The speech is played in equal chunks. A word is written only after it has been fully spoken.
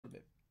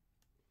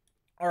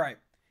Alright.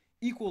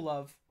 Equal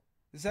love.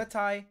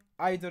 Zettai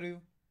Aidoru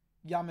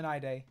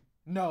Yamenai de.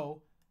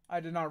 No, I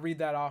did not read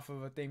that off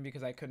of a thing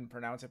because I couldn't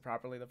pronounce it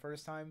properly the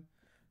first time.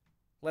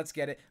 Let's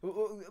get it.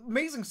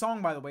 Amazing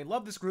song, by the way.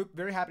 Love this group.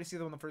 Very happy to see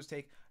them on the first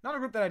take. Not a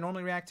group that I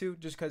normally react to,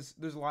 just because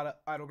there's a lot of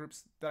idol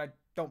groups that I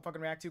don't fucking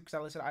react to because I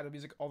listen to idol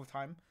music all the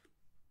time.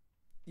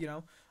 You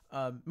know?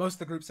 Most of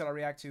the groups that I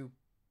react to,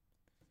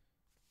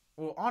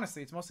 well,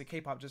 honestly, it's mostly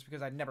K-pop just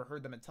because I never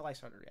heard them until I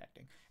started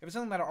reacting. If it's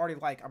something that I already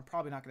like, I'm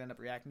probably not going to end up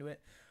reacting to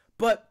it.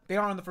 But they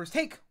are on the first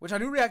take, which I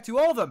do react to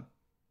all of them.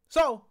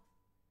 So,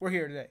 we're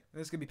here today.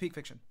 This is going to be peak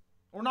fiction.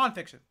 Or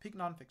non-fiction. Peak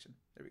non-fiction.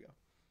 There we go.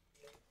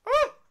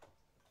 Ah!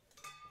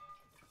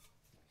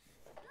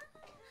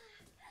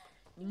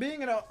 I'm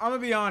going to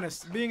be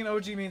honest. Being an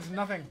OG means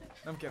nothing.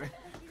 I'm kidding.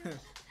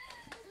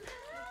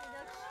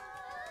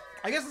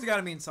 I guess it's got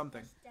to mean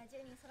something.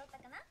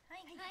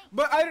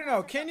 But I don't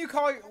know. Can you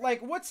call it,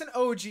 like, what's an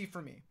OG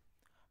for me?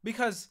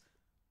 Because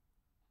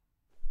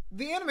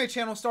the anime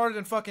channel started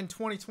in fucking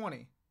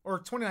 2020. Or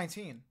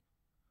 2019.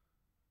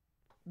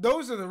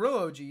 Those are the real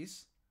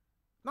OGs.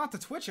 Not the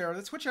Twitch era.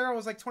 The Twitch era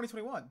was like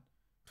 2021.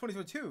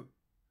 2022.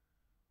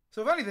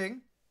 So if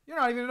anything, you're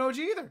not even an OG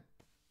either.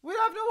 We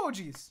have no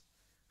OGs.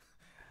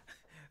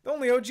 The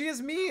only OG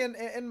is me and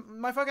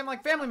my fucking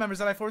like family members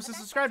that I forced to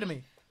subscribe to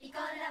me.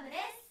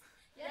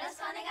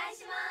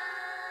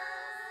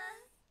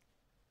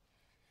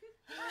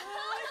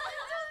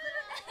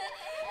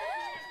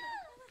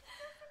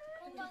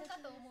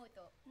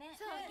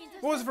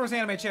 What was the first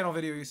anime channel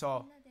video you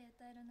saw?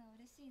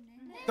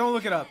 Don't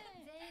look it up.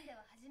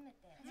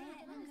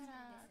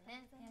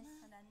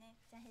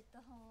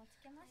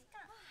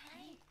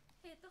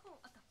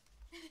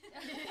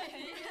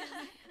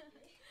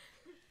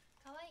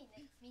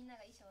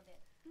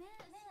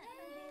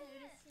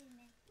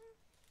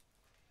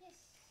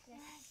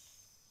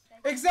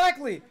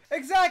 Exactly,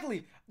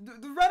 exactly.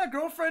 The Rent a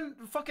Girlfriend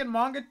fucking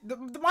manga.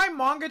 My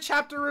manga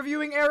chapter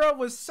reviewing era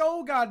was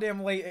so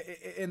goddamn late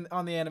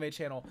on the anime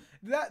channel.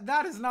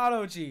 That is not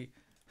OG.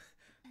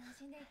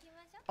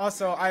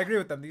 Also, I agree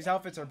with them. These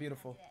outfits are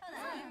beautiful.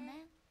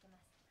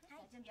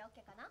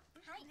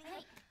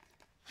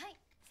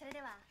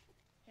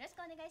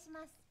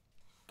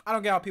 I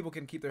don't get how people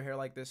can keep their hair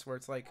like this, where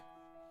it's like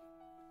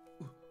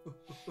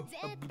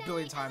a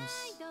billion times.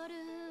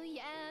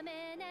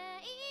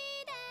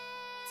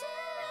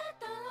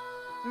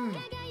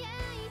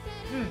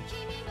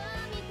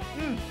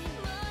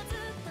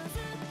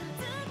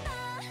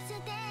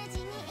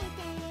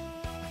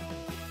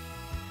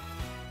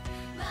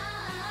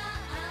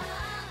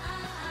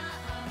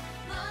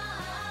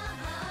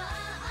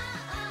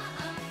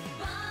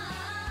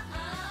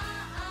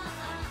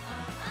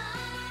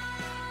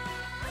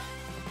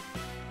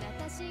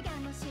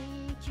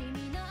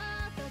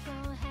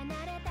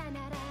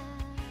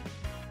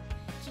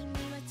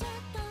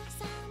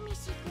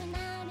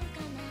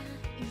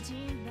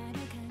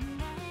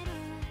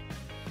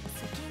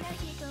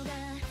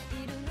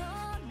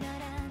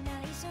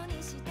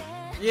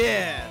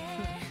 Yeah.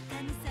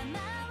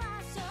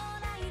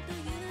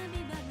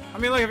 I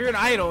mean, like, if you're an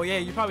idol, yeah,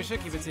 you probably should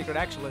keep it secret,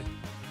 actually.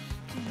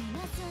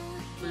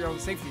 For your own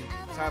safety,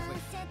 sadly.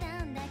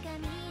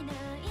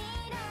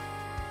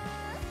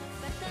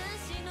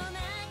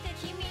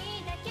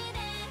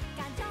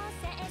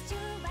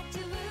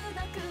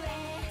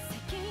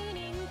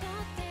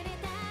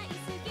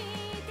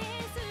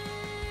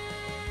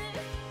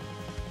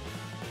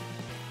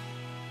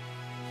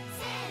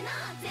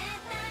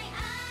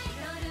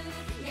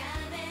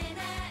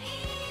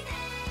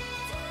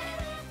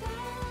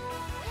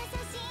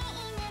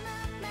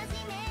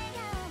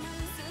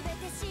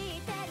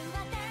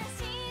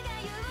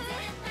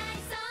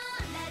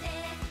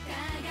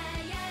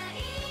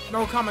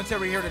 No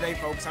commentary here today,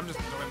 folks. I'm just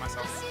enjoying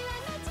myself.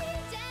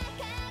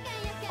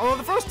 Although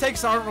the first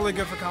takes aren't really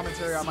good for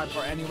commentary on my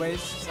part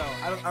anyways, so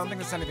I don't think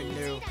it's anything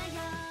new.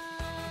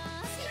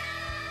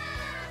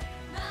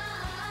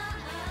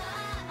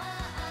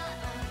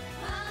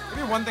 It'd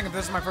be one thing if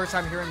this is my first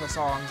time hearing the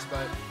songs,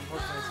 but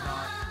unfortunately it's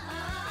not.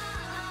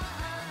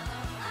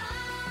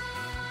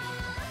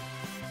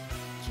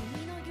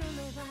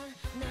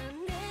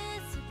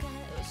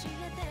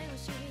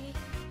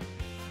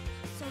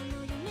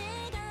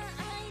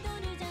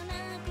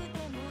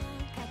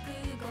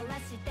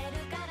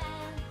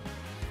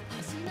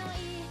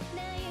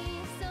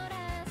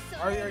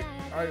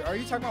 Are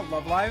you talking about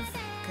Love Live?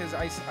 Because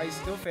I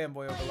still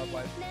fanboy over Love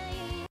Live.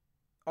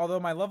 Although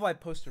my Love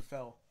Live poster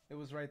fell. It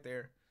was right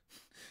there.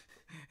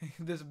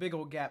 There's a big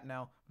old gap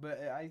now. But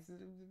yeah.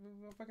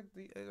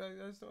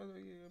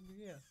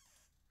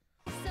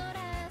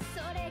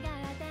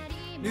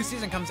 New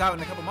season comes out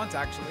in a couple months,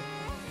 actually.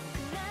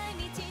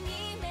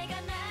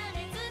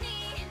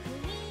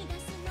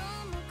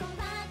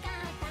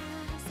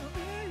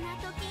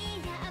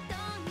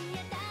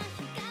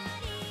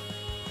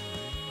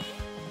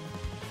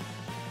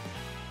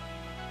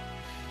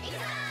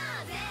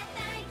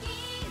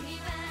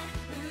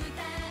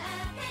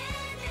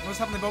 What's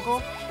happening,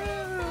 vocal?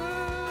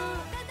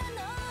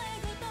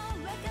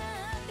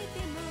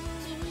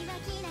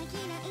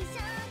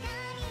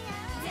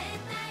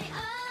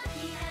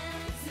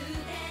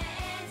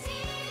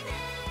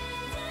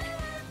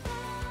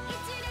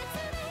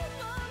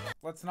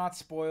 Let's not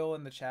spoil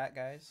in the chat,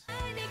 guys.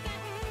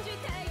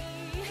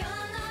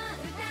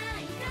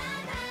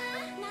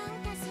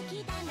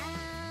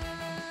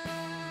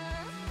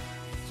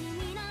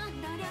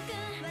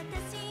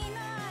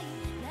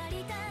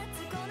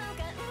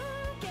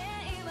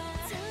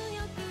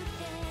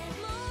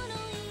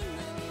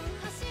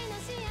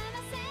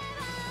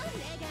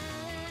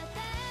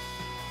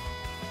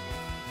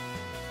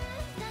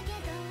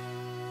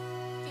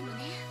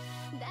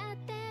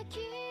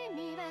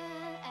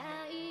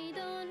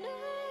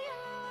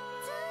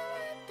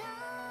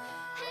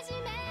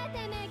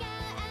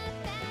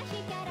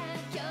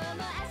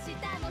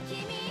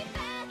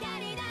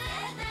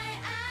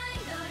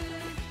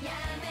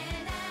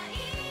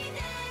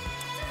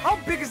 How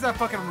big is that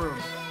fucking room?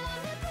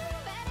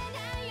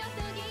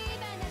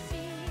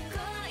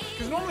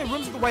 Because normally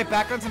rooms with the white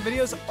backgrounds and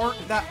videos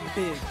aren't that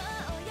big.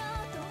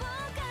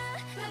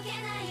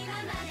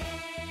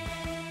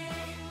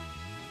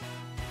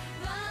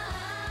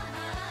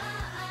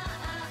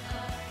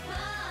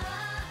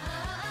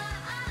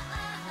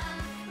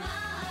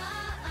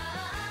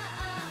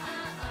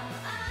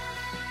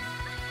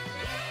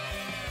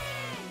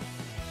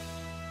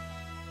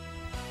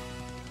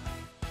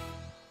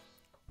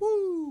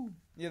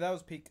 Yeah, that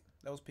was peak.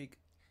 That was peak.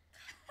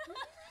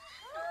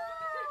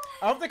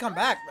 I hope they come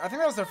back. I think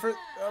that was their first.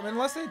 I mean,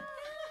 unless they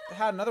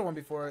had another one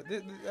before.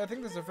 I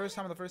think this is the first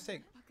time of the first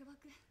take.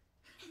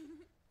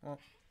 Well.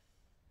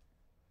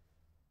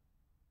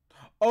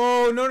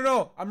 Oh,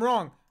 no. I'm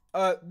wrong.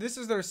 This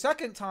is their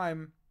second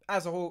time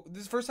as a whole.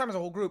 This is first time as a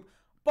whole group.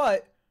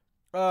 But,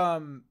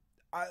 someone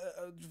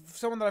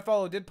that I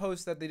follow did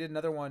post that they did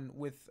another one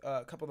with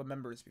a couple of the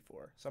members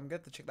before. So I'm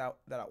going to check that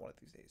out one of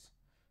these days.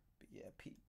 But yeah, peak.